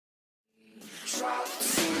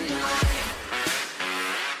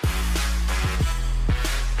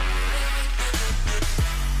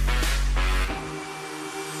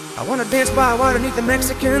I wanna dance by water beneath the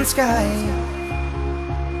Mexican sky,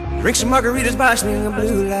 drink some margaritas by swinging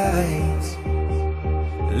blue lights,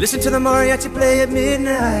 listen to the mariachi play at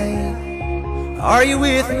midnight. Are you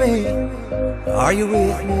with me? Are you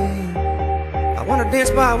with me? I wanna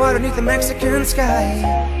dance by water beneath the Mexican sky,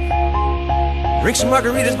 drink some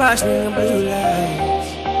margaritas by swinging blue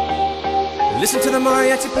lights, listen to the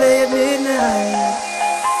mariachi play at midnight.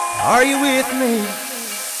 Are you with me?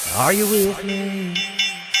 Are you with me?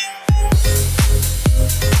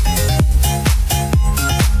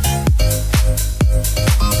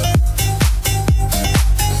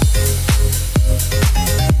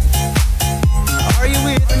 Are you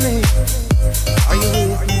with me? Are you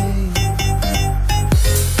with me?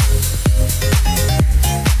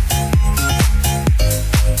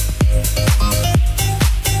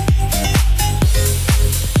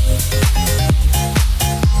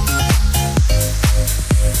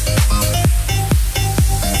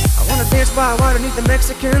 By water beneath the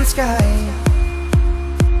Mexican sky,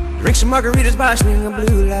 drink some margaritas by swinging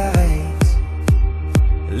blue lights,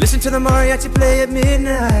 listen to the mariachi play at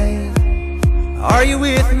midnight. Are you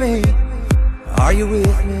with me? Are you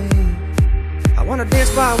with me? I wanna dance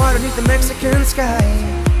by water beneath the Mexican sky,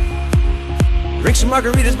 drink some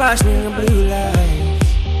margaritas by swinging blue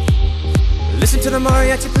lights, listen to the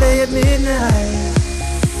mariachi play at midnight.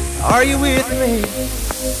 Are you with me?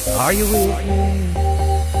 Are you with me?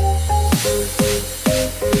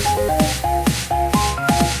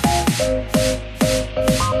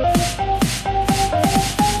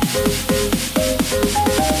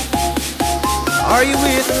 Are you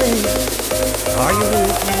with me? Are you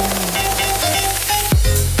with me?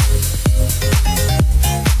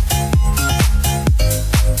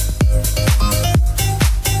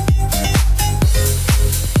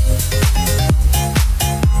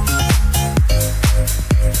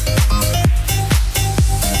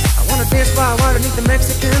 I wanna dance by water beneath the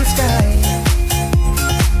Mexican sky,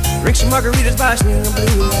 drink some margaritas by swinging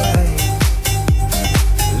blue lights,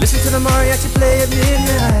 listen to the mariachi play at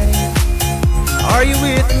midnight. Are you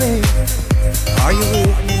with me? Are you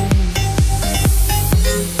with me?